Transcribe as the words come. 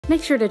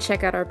Make sure to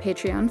check out our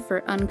Patreon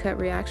for uncut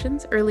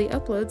reactions, early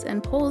uploads,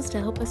 and polls to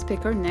help us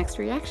pick our next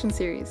reaction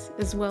series,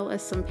 as well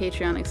as some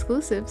Patreon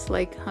exclusives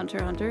like Hunter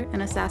x Hunter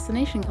and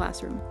Assassination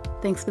Classroom.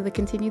 Thanks for the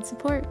continued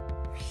support.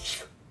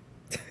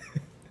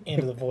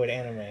 Into the Void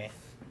anime.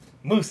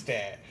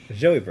 Mustache.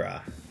 Joey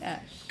Bra.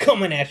 Ash.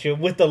 Coming at you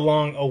with the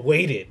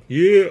long-awaited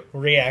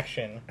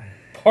reaction.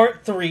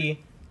 Part 3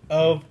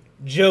 of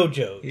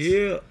JoJo's.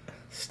 Yeah.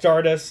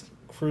 Stardust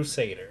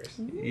Crusaders.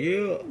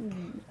 Yeah.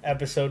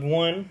 Episode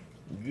 1.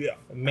 Yeah.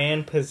 A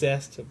man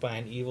possessed by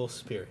an evil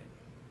spirit.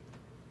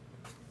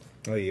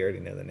 Oh, you already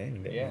know the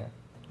name, didn't Yeah.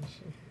 you?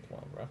 Come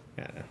on,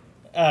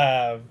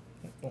 bro. I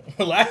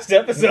know. Last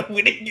episode,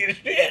 we didn't get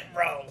shit,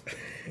 bro.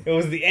 It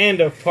was the end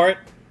of part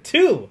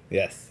 2.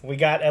 Yes. We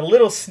got a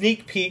little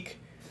sneak peek.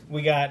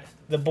 We got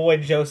the boy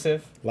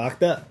Joseph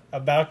Locked up.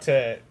 about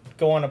to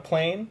go on a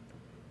plane,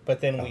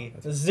 but then we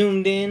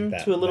zoomed in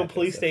to a little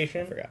police episode.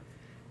 station, Forgot.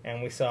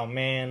 and we saw a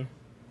man,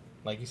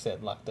 like you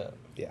said, locked up.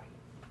 Yeah.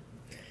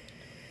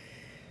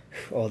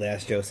 Old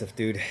ass Joseph,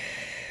 dude.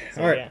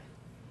 So, All right. yeah.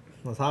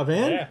 Let's hop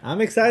in. Yeah. I'm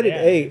excited.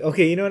 Yeah. Hey,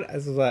 okay, you know what?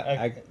 This is what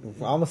I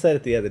almost said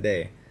it the other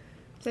day.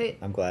 Say it.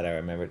 I'm glad I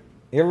remembered.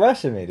 You're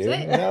rushing me, dude.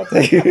 Say it. You know, I'll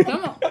take it.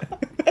 Come on.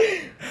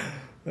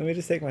 Let me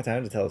just take my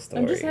time to tell a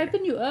story. I'm just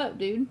hyping you up,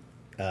 dude.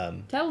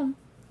 Tell him.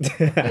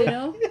 You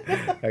know?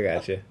 I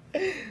got you.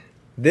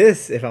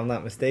 This, if I'm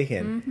not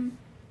mistaken,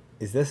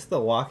 is this the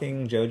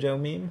walking JoJo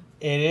meme?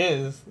 It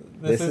is.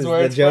 This is where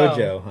the it's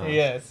JoJo, from. huh?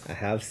 Yes. I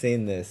have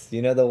seen this.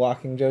 You know the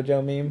walking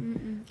JoJo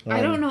meme?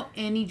 I don't know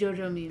any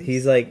JoJo memes.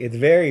 He's like, it's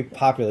very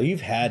popular.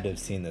 You've had to have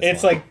seen this.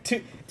 It's one. like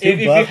Two if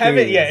you buff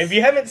haven't, dudes. if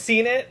you haven't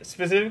seen it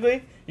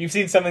specifically, you've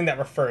seen something that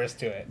refers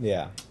to it.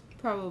 Yeah.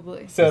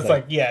 Probably. So It's it's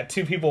like, yeah,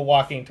 two people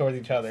walking towards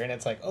each other, and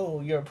it's like,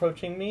 oh, you're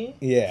approaching me?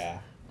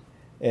 Yeah.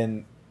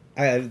 And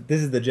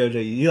this is the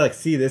JoJo. You like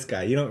see this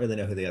guy. You don't really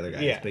know who the other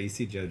guy is, but you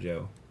see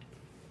JoJo.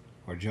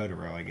 Or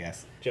Jotaro, I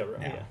guess. Jotaro,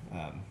 now.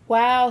 yeah.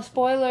 Wow,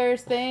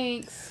 spoilers,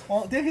 thanks.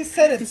 Well, dude, he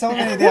said it so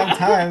many damn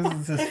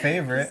times. It's his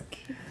favorite.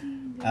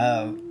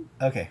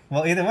 Okay.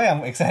 Well, either way,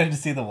 I'm excited to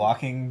see the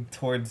walking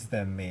towards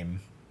them meme.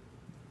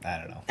 I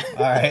don't know.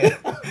 All right.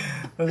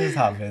 Let's just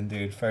hop in,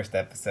 dude. First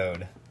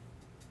episode.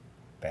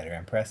 Better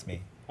impress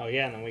me. Oh,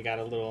 yeah, and then we got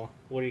a little,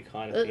 what do you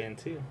call it at the end,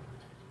 too?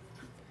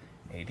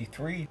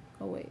 83.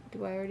 Oh, wait.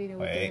 Do I already know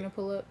what Wait. they're going to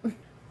pull up?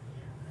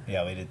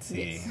 Yeah, we did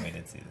see. Yes. We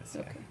did see this.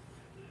 Yeah. Okay.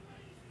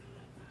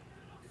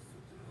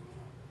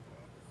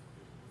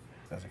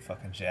 Those are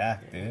fucking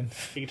jacked, dude.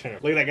 You can turn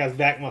it. Look at that guy's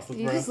back muscles,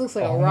 He bro. just looks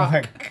like Oh a rock.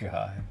 my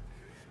god.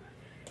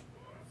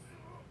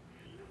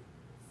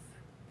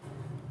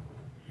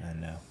 I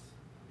know.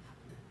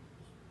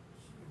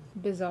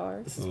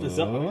 Bizarre. This is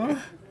bizarre.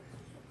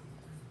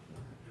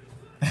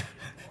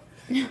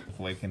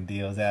 Waking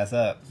Dio's ass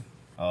up.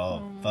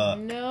 Oh, fuck.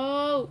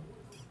 No.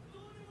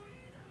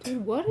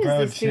 Dude, what is Bro,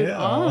 this dude chill.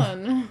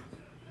 on?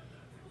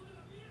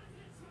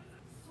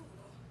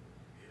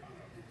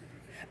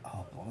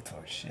 Oh,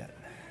 blowtorch shit.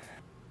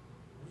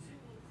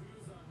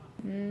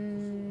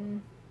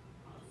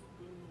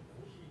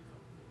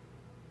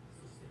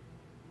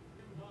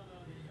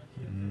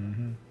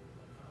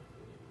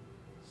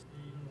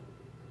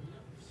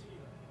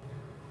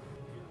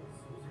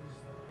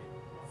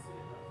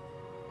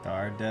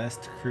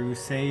 Stardust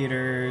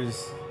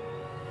Crusaders.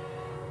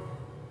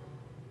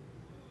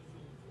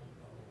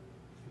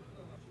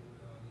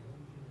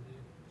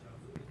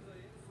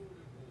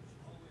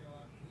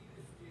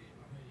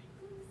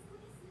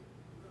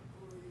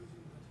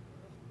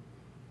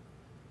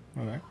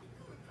 Okay.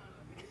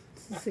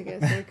 This is a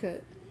guy's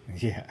haircut.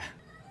 Yeah.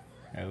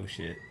 Oh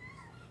shit.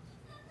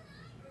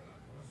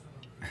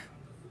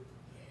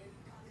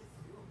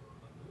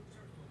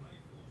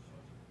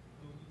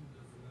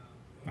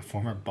 A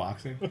former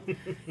boxer?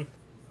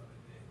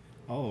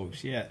 Oh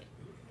shit.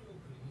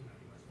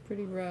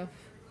 Pretty rough.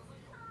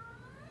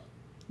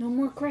 No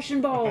more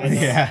crushing balls.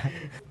 Yeah.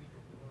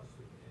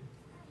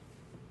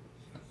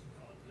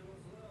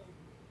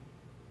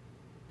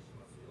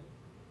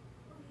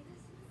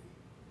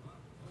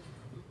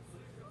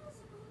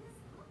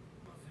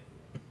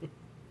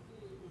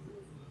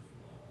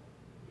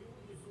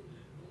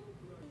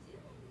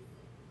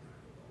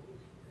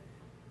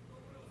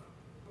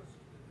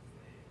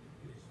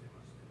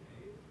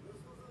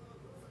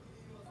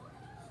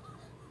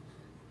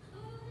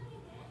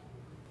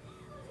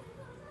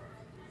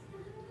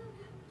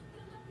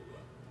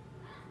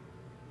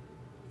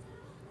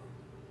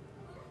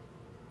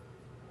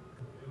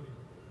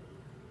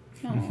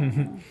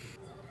 Aw.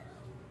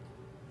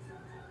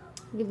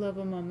 We love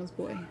a mama's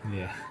boy.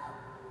 Yeah.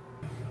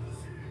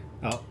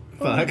 Oh,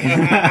 fuck.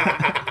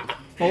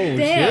 Oh,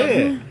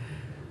 Damn. shit.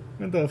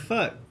 What the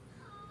fuck?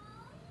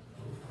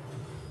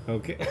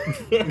 Okay.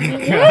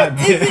 What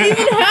is it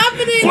even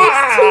happening?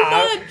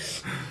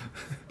 It's too much.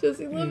 Does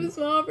he love his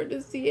mom or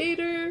does he hate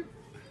her?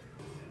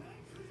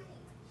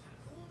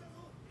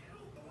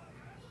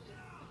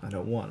 I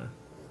don't wanna.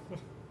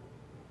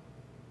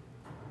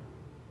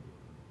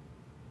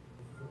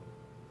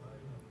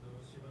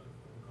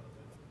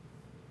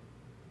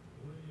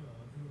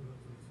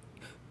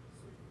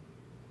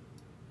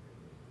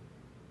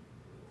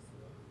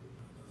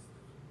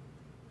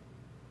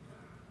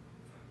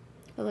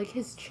 I like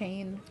his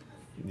chain.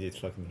 It's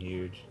fucking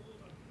huge.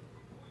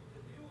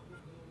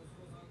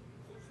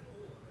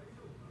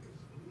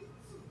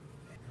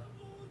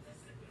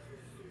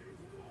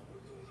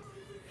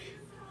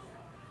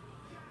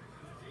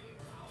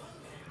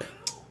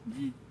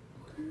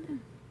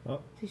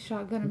 Oh. Is he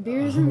shotgunning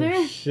beers in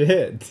there?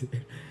 Shit.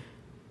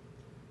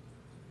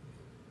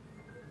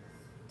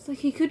 It's like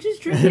he could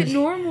just drink it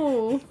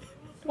normal.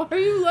 Why are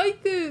you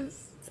like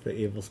this? It's the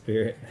evil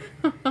spirit.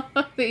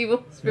 The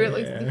evil spirit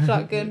likes to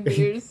shotgun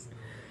beers.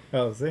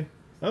 Oh, see?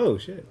 Oh,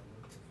 shit.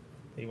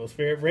 Evil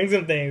spirit brings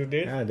him things,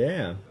 dude. God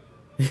damn.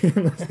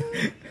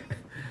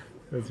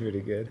 That's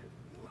pretty good.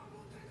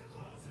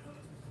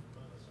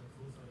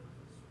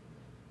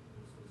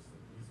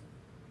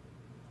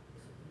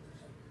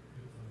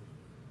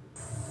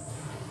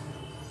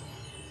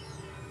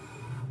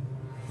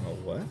 Oh,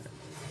 what?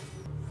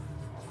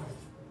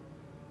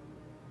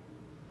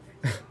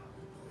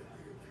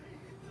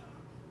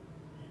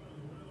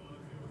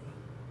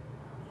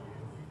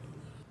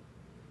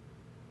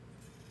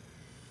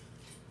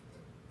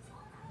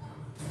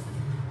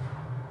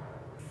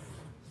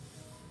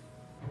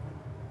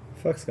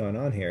 Fuck's going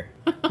on here?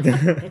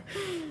 Is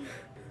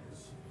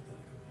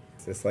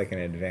this like an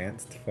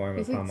advanced form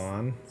of He's like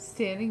Haman?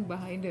 standing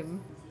behind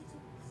him.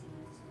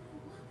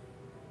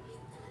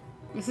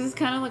 This is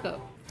kind of like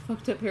a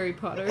fucked up Harry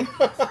Potter.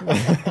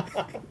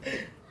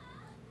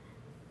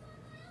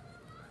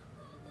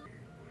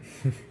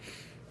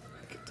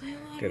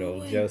 Good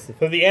old Joseph.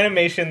 So the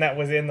animation that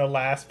was in the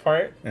last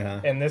part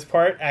and this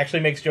part actually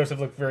makes Joseph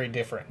look very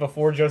different.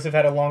 Before, Joseph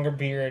had a longer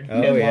beard, he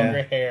had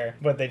longer hair,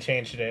 but they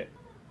changed it.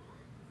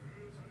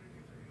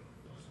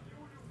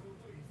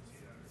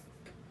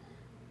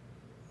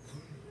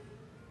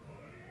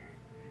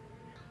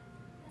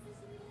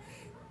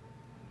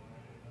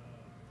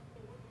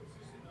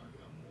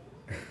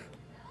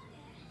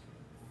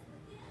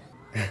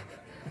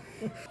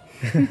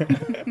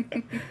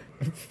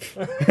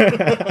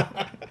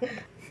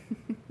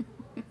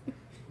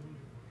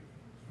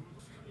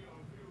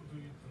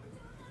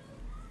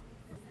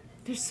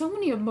 There's so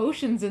many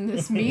emotions in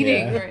this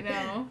meeting right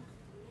now.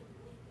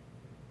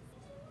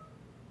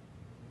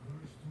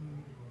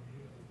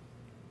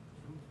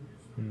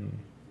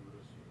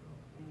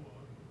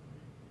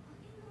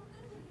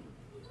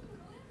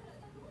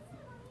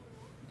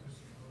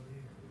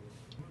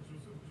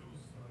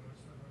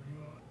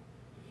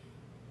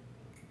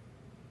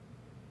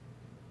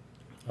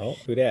 Oh,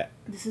 who that?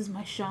 This is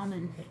my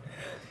shaman.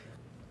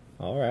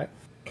 Alright.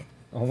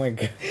 Oh my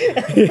god.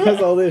 He has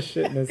all this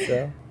shit in his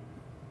cell.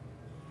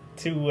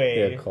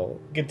 Two-way.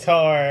 Cult.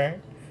 Guitar.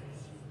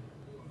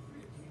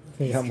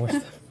 He got more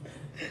stuff.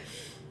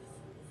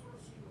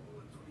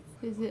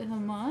 Is it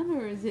Haman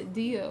or is it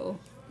Dio?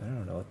 I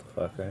don't know what the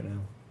fuck right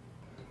now.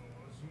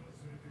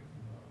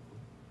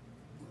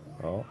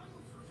 Oh.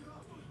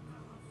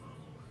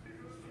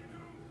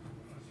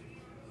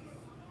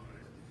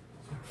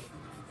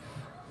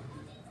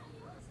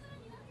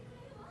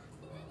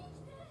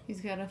 He's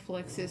gotta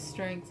flex his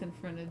strength in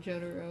front of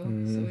Jotaro,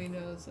 so he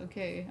knows,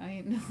 okay, I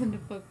ain't nothing to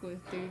fuck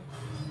with, dude.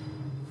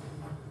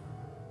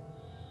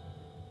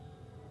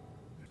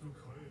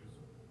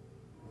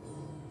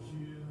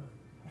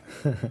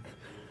 Put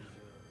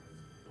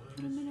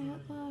him in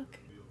a headlock.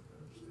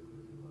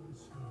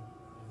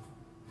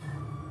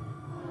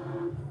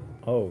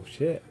 Oh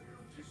shit.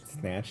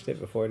 Snatched it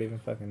before it even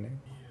fucking knew.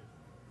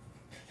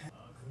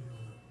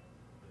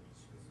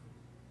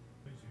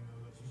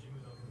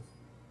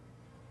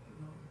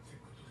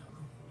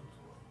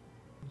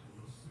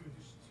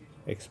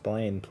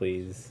 Explain,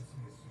 please.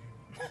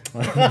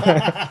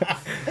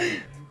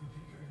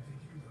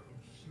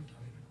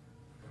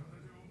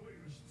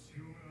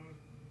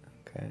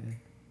 Okay.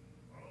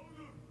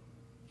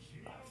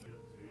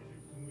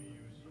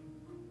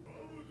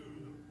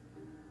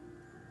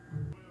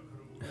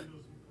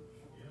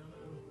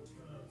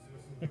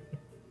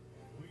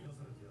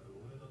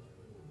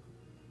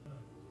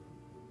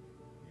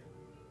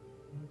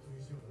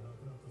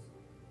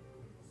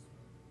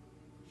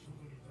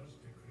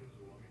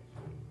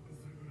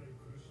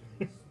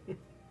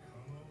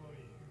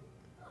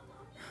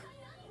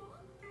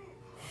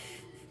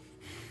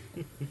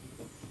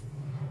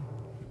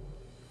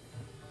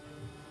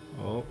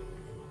 Oh.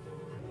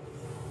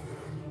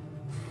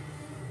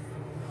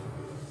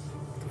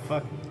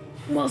 Fuck.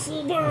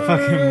 Muscle bird!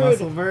 Fucking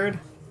muscle bird?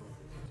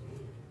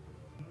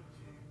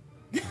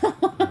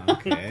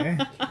 Okay.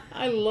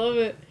 I love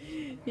it.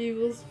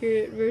 Evil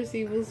spirit versus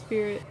evil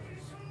spirit.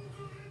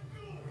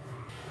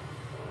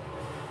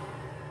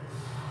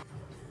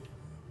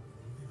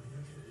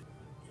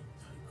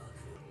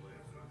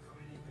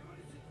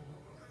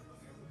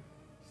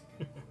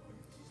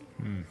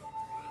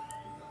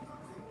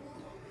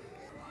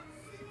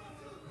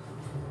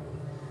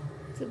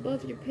 It's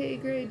above your pay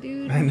grade,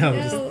 dude. I know,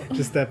 Get out.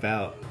 just step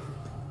out.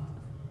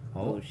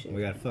 Oh, shit.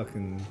 we got a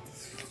fucking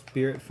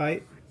spirit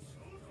fight.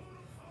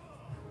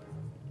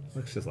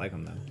 Looks just like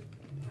him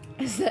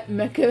though. Is that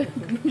Mecha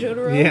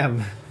Jotaro?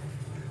 Yeah.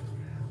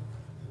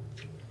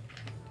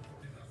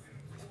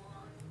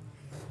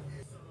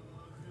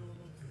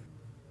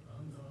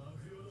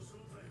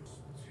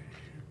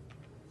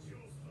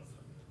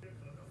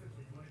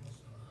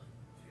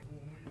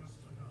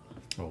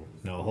 Oh,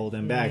 no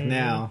holding back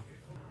now.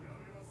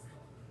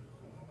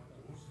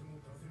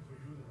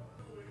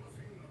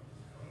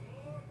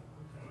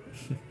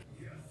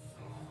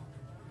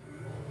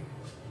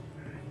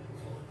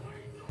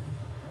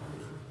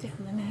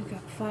 Damn, the man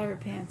got fire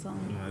pants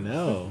on. I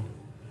know.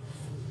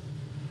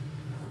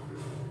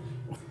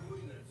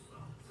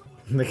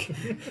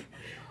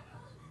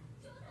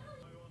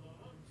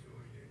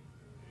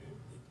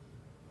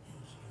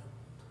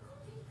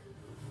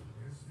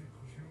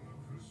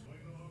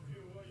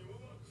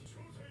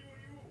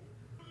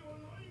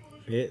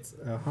 It's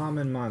a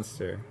Haman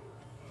monster.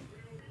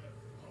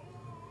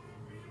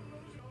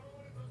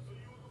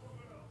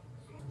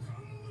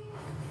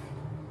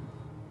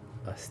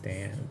 A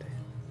stand.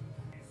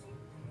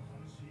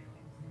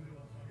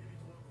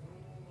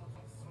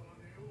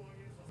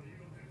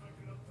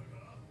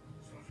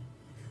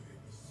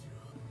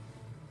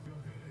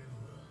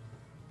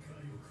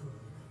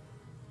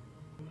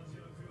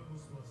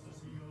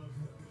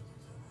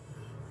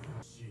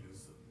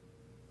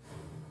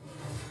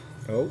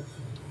 Oh.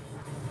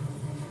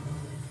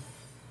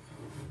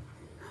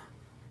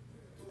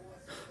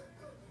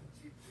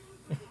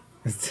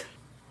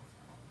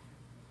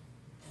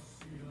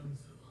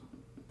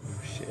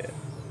 Oh shit.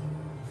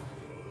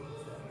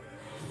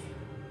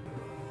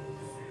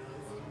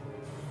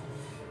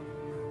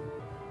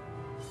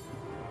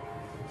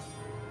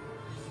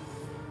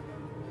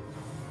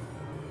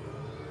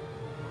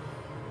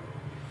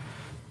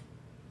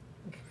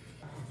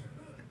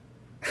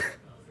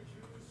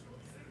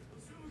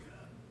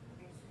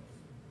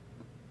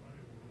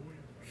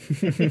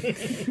 I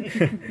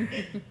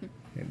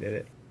did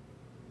it.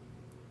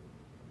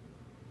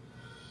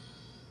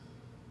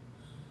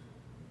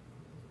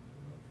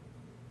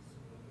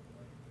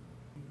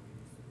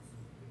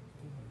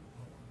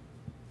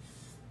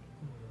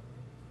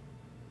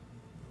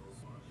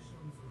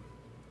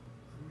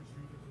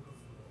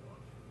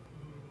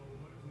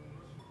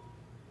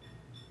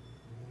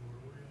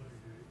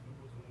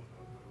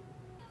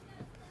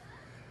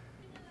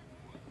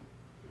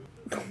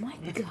 Oh my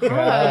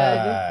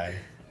god.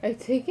 I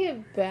take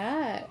it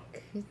back.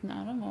 He's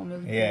not a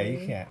mama's boy. Yeah,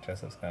 you can't.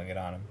 Joseph's gonna get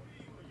on him.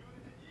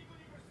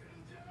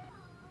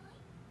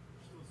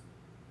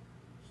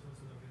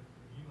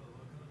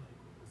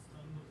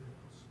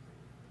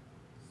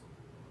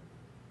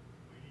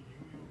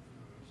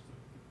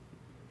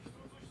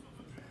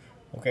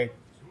 Okay.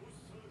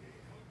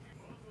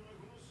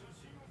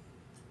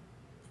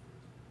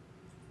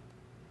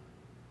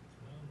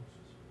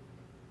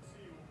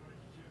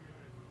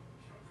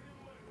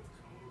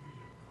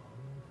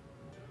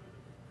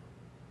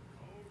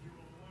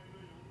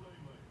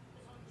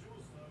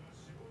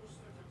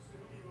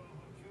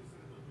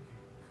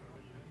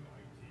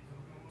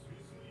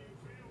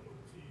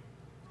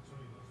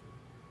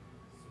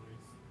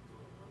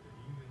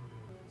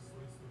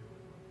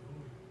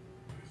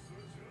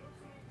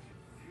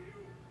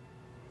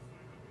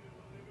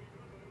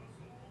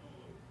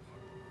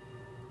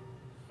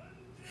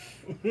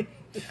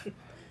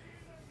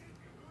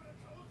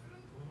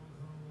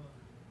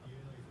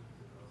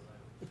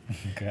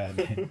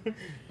 God.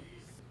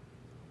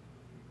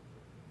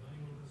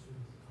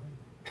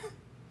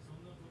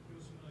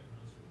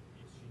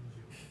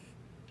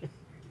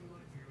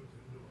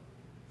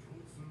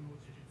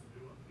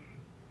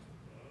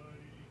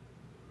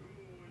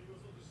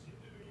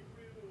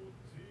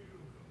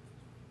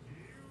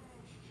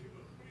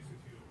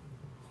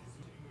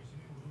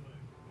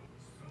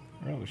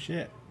 Oh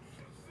shit.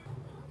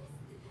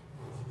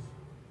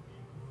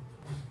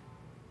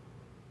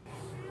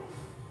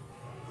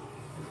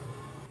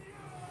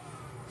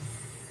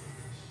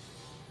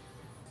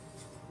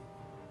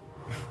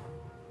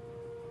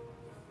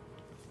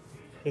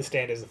 His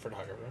stand is the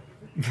photographer.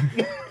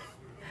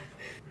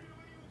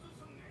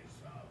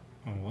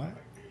 What?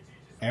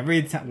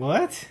 Every time?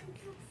 What?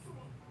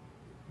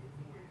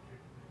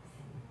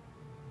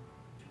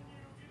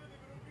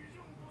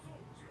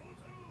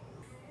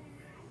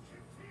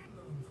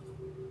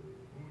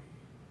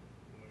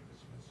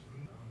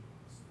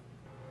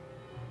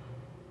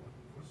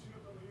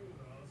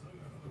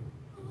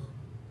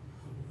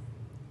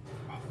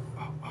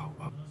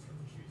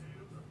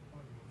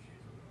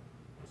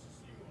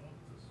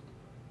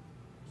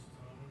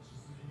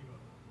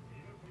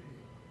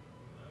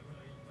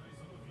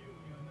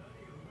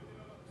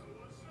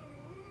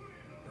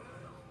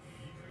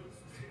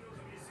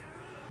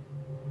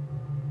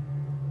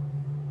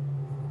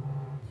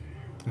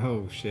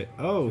 Oh shit.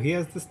 Oh, he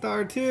has the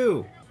star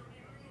too.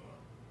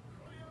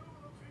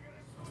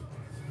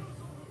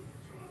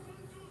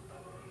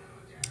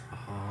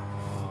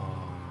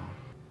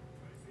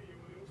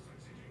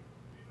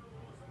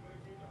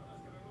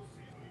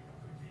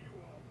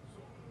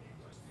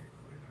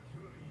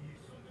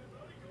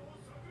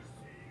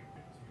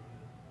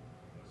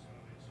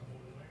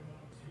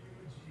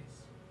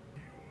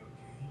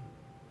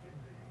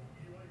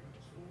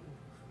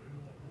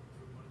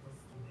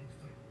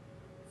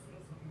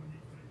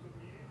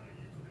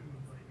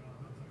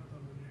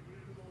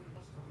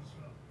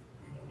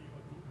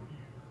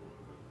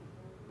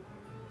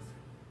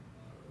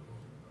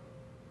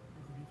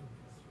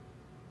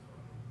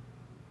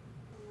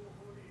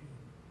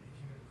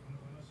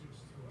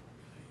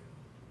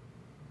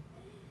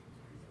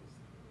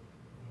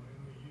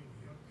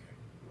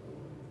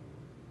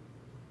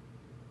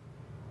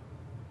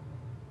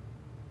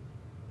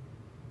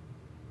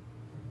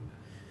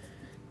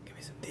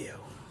 me some Dio.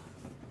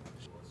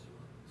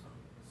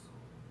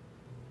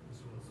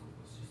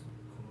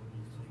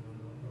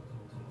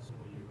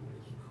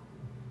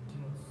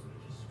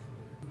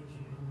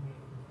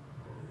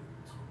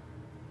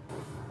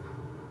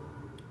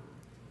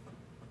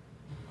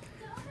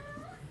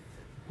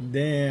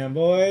 Damn,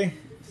 boy.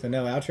 So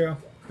no outro?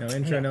 No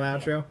intro, no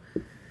outro?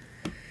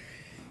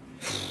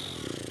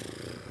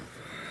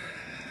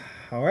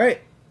 All right.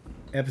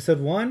 Episode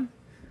 1.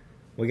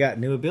 We got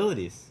new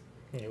abilities.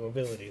 New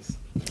abilities.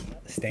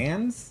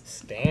 Stands?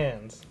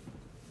 Stands.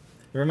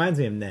 It reminds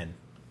me of Nen.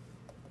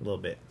 A little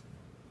bit.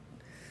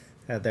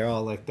 They're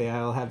all like, they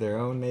all have their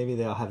own, maybe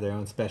they all have their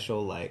own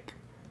special, like,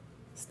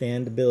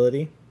 stand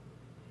ability.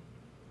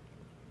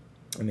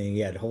 I mean,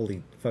 you had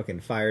holy fucking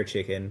fire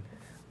chicken,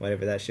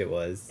 whatever that shit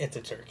was. It's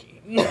a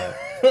turkey.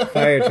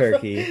 Fire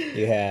turkey.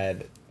 You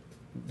had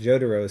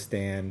Jotaro's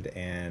stand,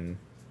 and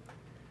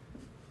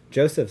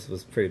Joseph's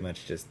was pretty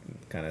much just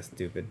kind of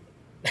stupid.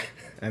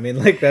 I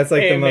mean, like, that's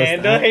like hey, the most... Hey,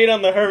 man, don't hate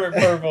on the Hermit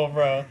Purple,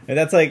 bro. And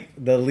that's like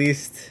the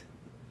least...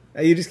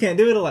 You just can't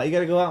do it a lot. You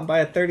gotta go out and buy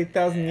a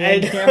 30,000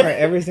 yen camera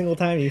every single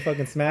time you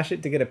fucking smash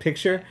it to get a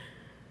picture.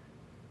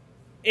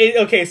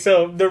 Okay,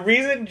 so the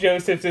reason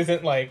Joseph's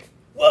isn't like,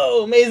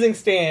 whoa, amazing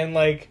stand,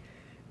 like,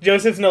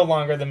 Joseph's no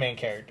longer the main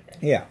character.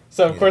 Yeah.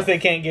 So, of course, they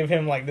can't give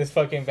him, like, this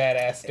fucking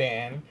badass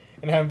stand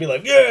and have him be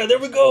like, yeah, there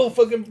we go,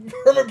 fucking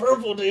Hermit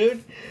Purple,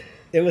 dude.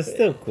 It was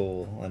still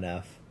cool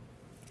enough.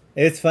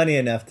 It's funny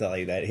enough to,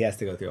 like, that he has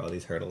to go through all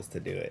these hurdles to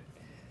do it.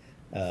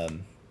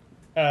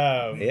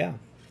 Yeah.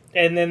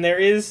 And then there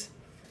is...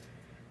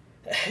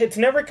 It's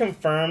never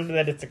confirmed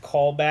that it's a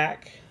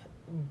callback,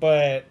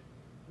 but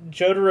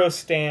Jotaro's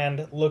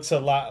stand looks a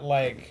lot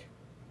like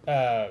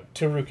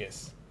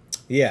Tarukas.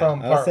 Yeah,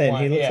 from I was saying,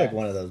 one. he looks like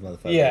one of those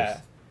motherfuckers.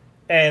 Yeah.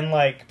 And,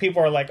 like,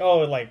 people are like, oh,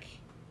 like,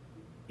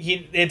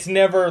 it's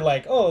never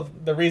like, oh,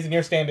 the reason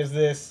your stand is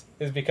this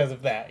is because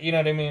of that. You know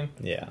what I mean?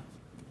 Yeah.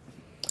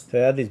 So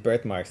they had these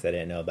birthmarks I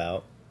didn't know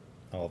about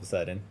all of a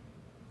sudden.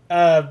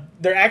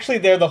 They're actually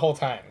there the whole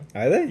time.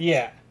 Are they?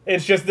 Yeah.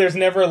 It's just there's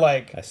never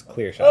like a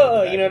clear shot.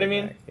 Oh, you know what I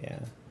mean? Back. Yeah.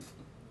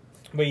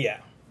 But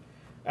yeah.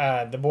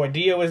 The boy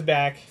Dio is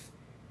back.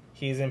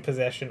 He's in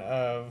possession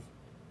of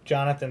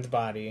Jonathan's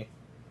body.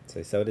 So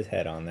he sewed his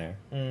head on there.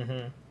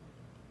 Mm-hmm.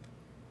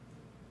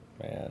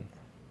 Man.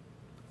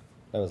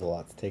 That was a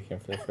lot to take in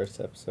for the first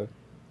episode.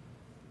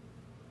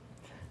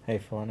 How you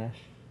feeling, Ash?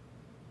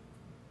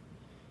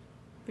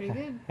 Pretty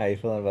good. How you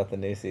feeling about the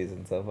new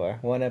season so far?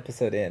 1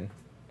 episode in.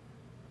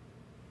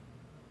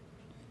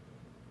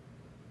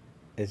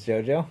 It's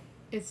JoJo?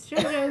 It's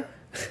JoJo.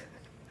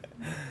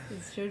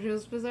 It's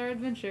JoJo's Bizarre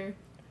Adventure.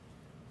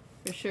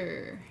 For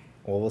sure.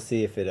 Well, we'll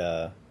see if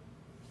it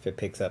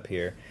picks up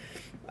here.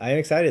 I'm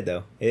excited,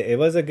 though. It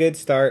was a good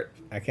start.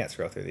 I can't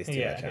scroll through these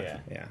too much.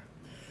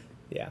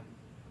 Yeah.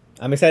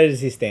 I'm excited to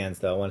see stands,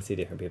 though. I want to see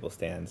different people's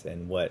stands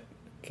and what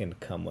can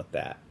come with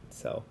that.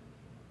 So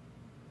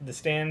the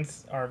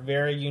stands are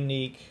very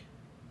unique.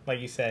 Like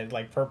you said,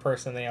 like per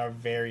person, they are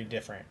very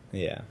different.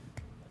 Yeah.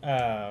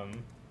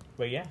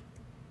 But yeah.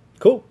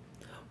 Cool.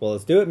 Well,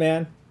 let's do it,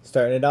 man.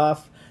 Starting it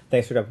off.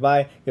 Thanks for dropping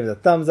by. Give us a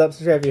thumbs up.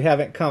 Subscribe if you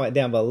haven't. Comment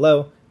down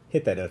below.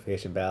 Hit that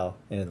notification bell.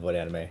 And in the void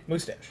anime.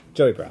 Mustache.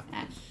 Joey Bra.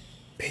 Ash.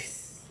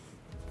 Peace.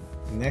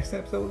 Next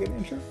episode, we'll get an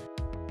intro.